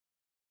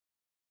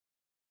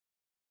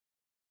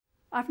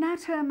I've now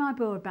turned my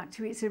board back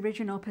to its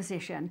original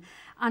position,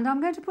 and I'm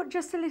going to put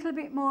just a little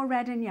bit more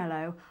red and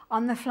yellow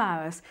on the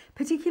flowers,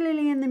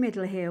 particularly in the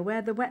middle here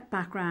where the wet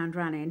background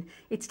ran in.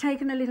 It's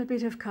taken a little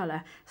bit of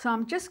colour, so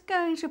I'm just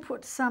going to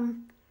put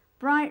some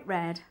bright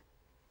red.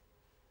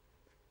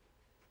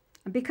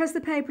 And because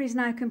the paper is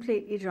now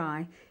completely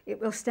dry, it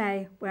will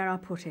stay where I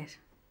put it.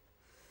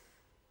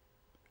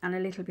 And a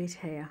little bit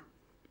here.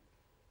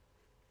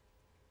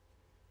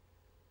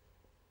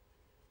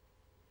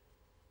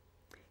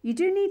 You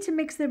do need to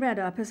mix the red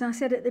up, as I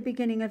said at the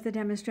beginning of the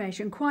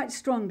demonstration, quite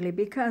strongly,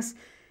 because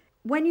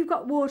when you've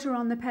got water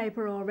on the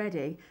paper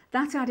already,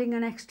 that's adding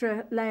an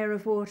extra layer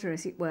of water,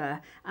 as it were,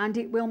 and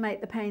it will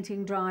make the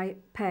painting dry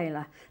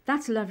paler.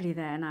 That's lovely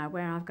there now,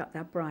 where I've got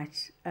that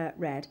bright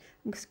red.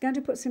 I'm just going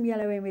to put some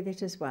yellow in with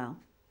it as well.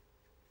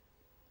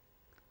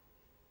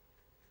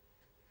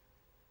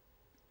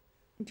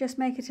 Just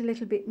make it a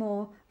little bit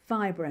more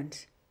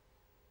vibrant.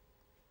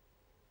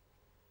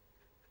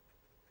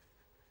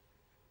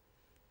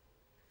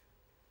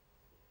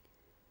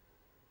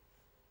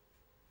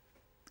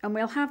 And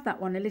we'll have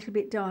that one a little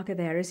bit darker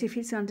there, as if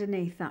it's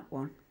underneath that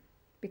one,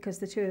 because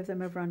the two of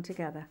them have run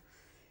together.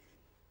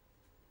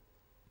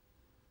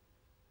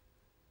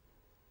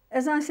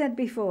 As I said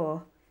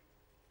before,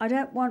 I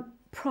don't want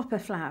proper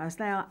flowers.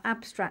 They are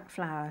abstract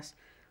flowers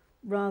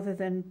rather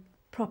than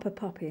proper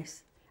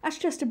poppies. That's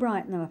just to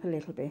brighten them up a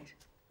little bit.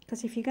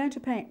 Because if you're going to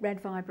paint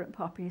red vibrant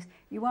poppies,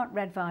 you want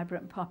red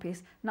vibrant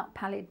poppies, not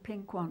pallid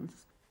pink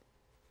ones.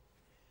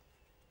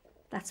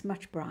 That's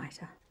much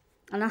brighter.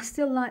 And I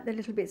still like the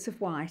little bits of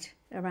white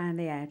around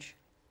the edge.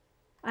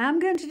 I am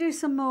going to do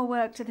some more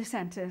work to the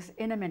centres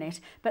in a minute,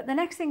 but the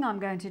next thing I'm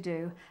going to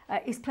do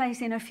is place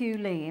in a few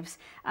leaves,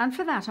 and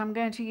for that I'm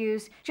going to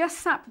use just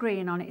sap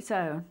green on its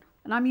own,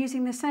 and I'm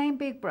using the same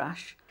big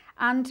brush.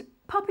 And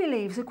poppy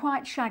leaves are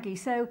quite shaggy,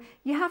 so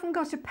you haven't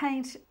got to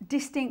paint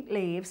distinct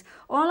leaves.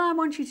 All I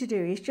want you to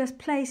do is just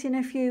place in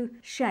a few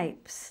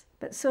shapes,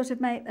 but sort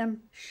of make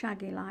them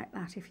shaggy like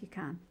that if you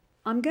can.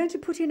 I'm going to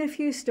put in a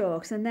few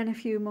stalks and then a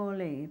few more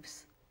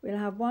leaves. We'll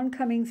have one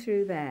coming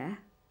through there,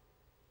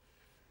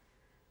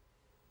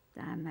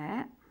 down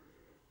there.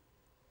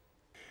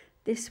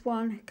 This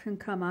one can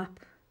come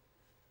up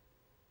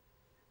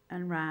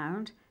and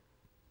round.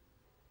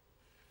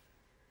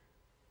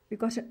 We've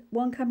got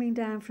one coming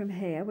down from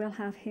here. We'll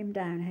have him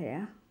down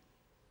here.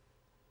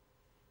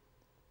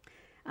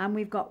 And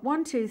we've got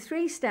 1, 2,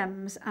 3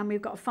 stems, and we've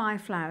got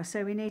 5 flowers,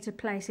 so we need to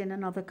place in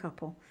another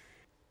couple.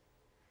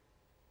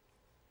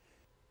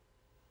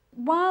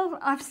 While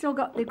I've still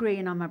got the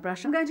green on my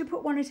brush, I'm going to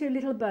put 1 or 2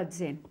 little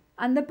buds in.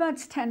 And the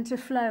buds tend to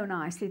flow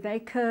nicely. They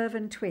curve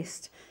and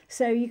twist.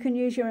 So you can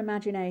use your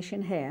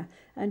imagination here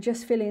and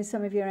just fill in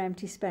some of your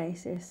empty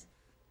spaces.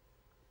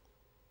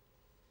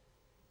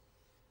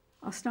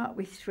 I'll start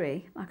with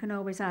 3. I can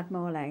always add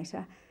more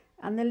later.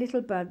 And the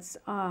little buds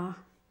are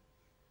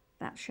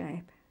that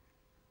shape.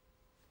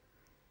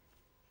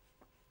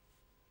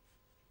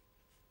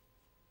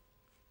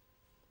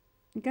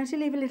 I'm going to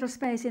leave a little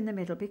space in the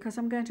middle because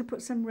I'm going to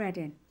put some red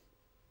in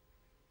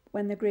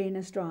when the green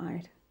has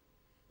dried.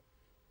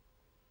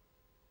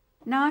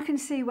 Now I can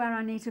see where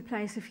I need to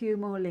place a few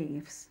more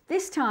leaves.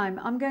 This time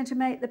I'm going to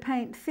make the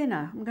paint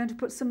thinner. I'm going to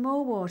put some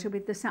more water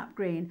with the sap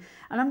green,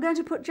 and I'm going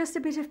to put just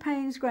a bit of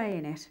Payne's grey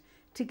in it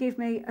to give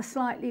me a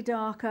slightly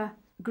darker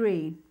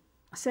green.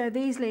 So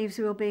these leaves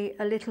will be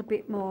a little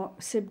bit more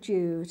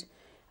subdued.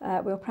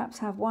 We'll perhaps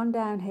have one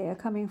down here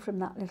coming from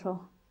that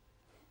little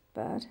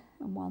bud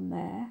and one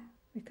there.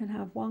 We can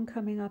have one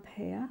coming up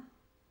here.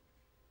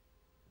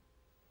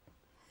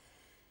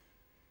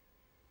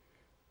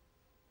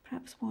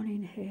 Perhaps one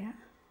in here.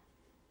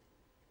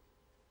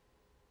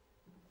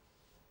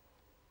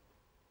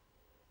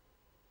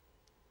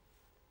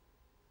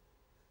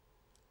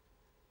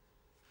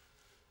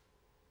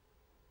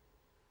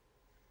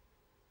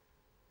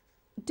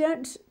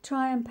 Don't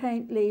try and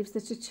paint leaves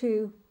that are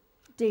too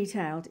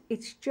detailed.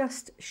 It's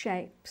just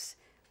shapes,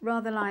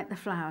 rather like the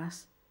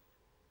flowers.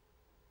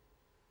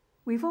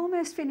 We've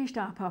almost finished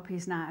our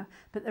poppies now,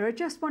 but there are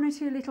just 1 or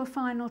 2 little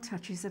final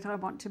touches that I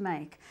want to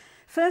make.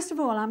 First of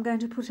all, I'm going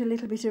to put a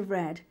little bit of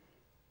red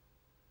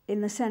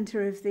in the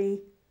centre of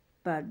the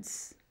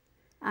buds,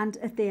 and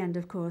at the end,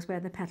 of course, where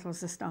the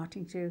petals are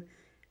starting to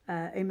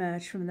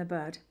emerge from the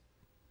bud.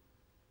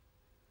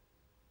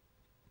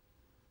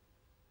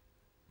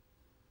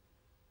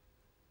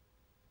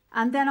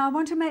 And then I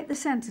want to make the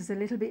centres a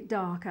little bit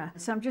darker,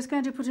 so I'm just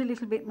going to put a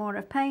little bit more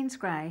of Payne's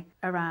grey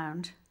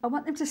around. I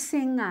want them to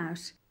sing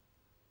out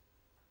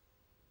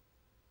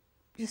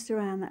just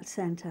around that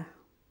centre,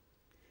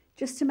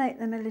 just to make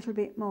them a little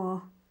bit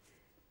more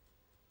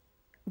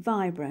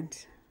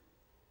vibrant.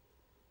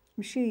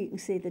 I'm sure you can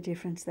see the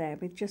difference there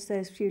with just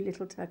those few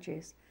little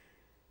touches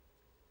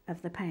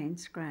of the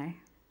Payne's grey.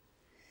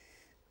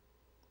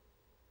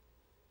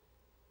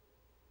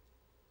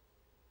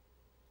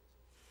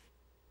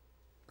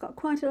 Got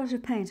quite a lot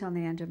of paint on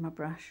the end of my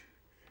brush,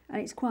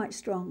 and it's quite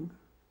strong.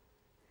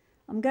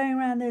 I'm going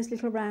around those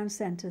little round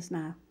centres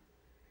now,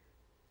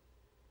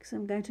 because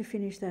I'm going to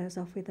finish those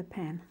off with a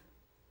pen.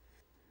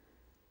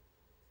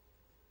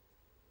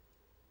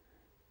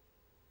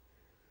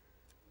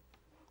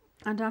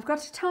 And I've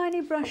got a tiny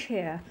brush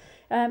here.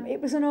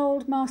 It was an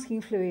old masking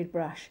fluid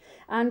brush,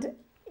 and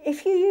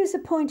if you use a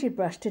pointed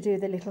brush to do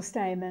the little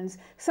stamens,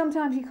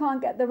 sometimes you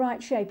can't get the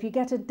right shape. You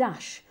get a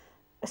dash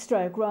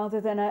stroke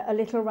rather than a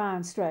little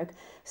round stroke.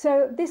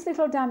 So this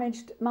little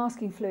damaged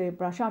masking fluid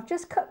brush, I've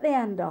just cut the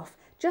end off,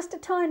 just a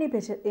tiny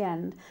bit at the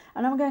end,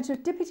 and I'm going to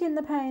dip it in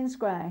the Payne's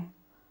grey.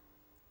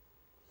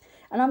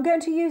 And I'm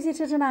going to use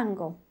it at an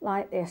angle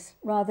like this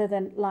rather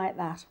than like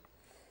that.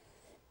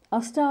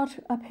 I'll start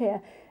up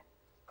here.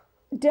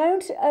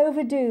 Don't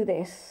overdo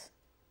this.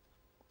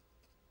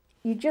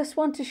 You just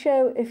want to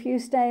show a few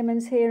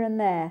stamens here and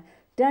there.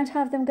 Don't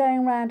have them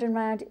going round and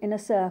round in a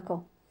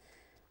circle.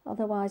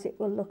 Otherwise it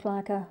will look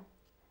like a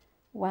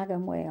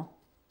wagon wheel.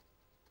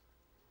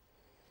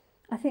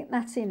 I think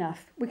that's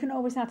enough. We can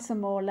always add some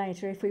more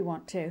later if we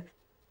want to.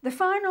 The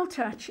final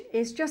touch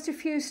is just a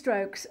few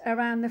strokes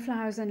around the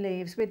flowers and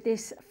leaves with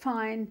this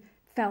fine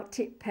felt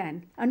tip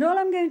pen. And all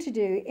I'm going to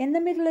do in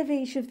the middle of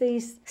each of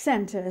these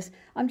centres,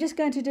 I'm just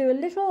going to do a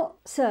little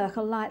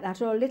circle like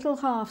that, or a little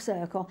half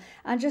circle,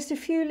 and just a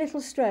few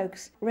little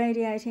strokes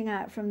radiating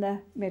out from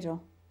the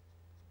middle.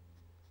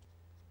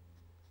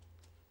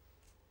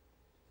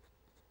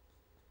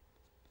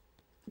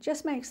 It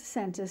just makes the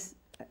centres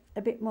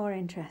a bit more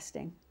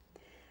interesting.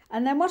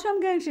 And then what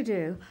I'm going to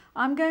do,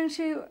 I'm going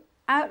to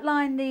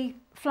outline the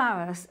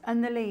flowers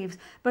and the leaves,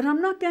 but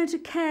I'm not going to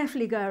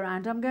carefully go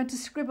around. I'm going to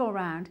scribble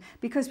around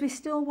because we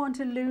still want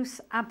a loose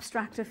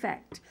abstract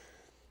effect.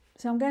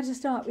 So I'm going to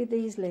start with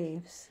these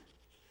leaves.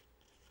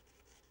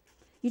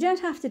 You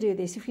don't have to do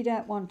this if you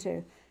don't want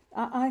to.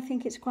 I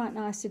think it's quite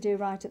nice to do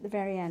right at the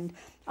very end.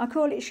 I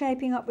call it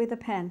shaping up with a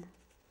pen.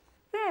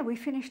 There, we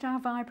finished our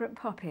vibrant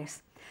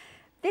poppies.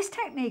 This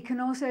technique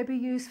can also be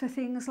used for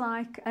things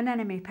like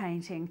anemone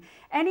painting.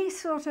 Any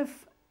sort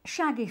of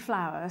shaggy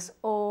flowers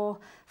or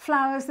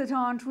flowers that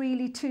aren't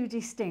really too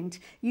distinct,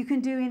 you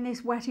can do in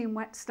this wet in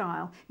wet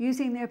style,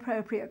 using the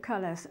appropriate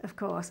colours, of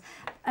course.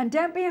 And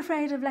don't be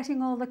afraid of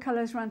letting all the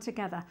colours run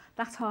together.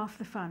 That's half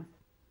the fun.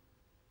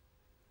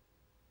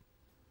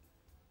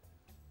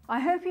 I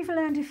hope you've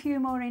learned a few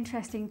more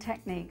interesting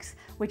techniques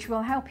which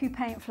will help you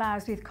paint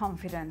flowers with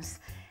confidence.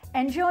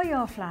 Enjoy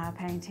your flower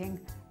painting.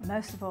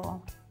 Most of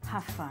all,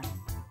 have fun.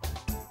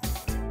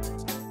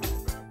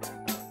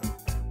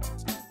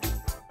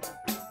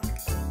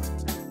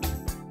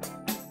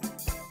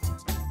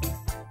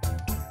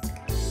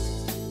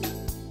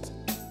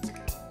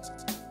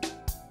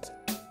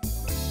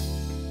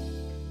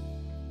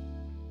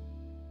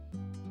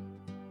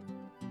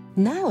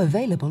 Now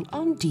available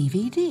on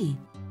DVD.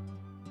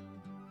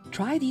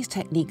 Try these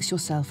techniques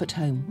yourself at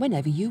home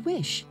whenever you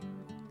wish.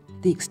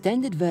 The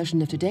extended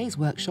version of today's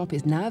workshop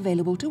is now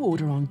available to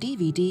order on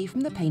DVD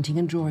from the Painting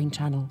and Drawing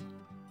channel.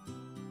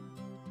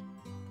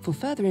 For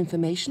further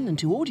information and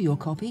to order your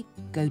copy,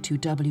 go to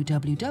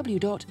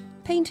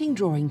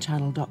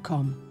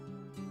www.paintingdrawingchannel.com.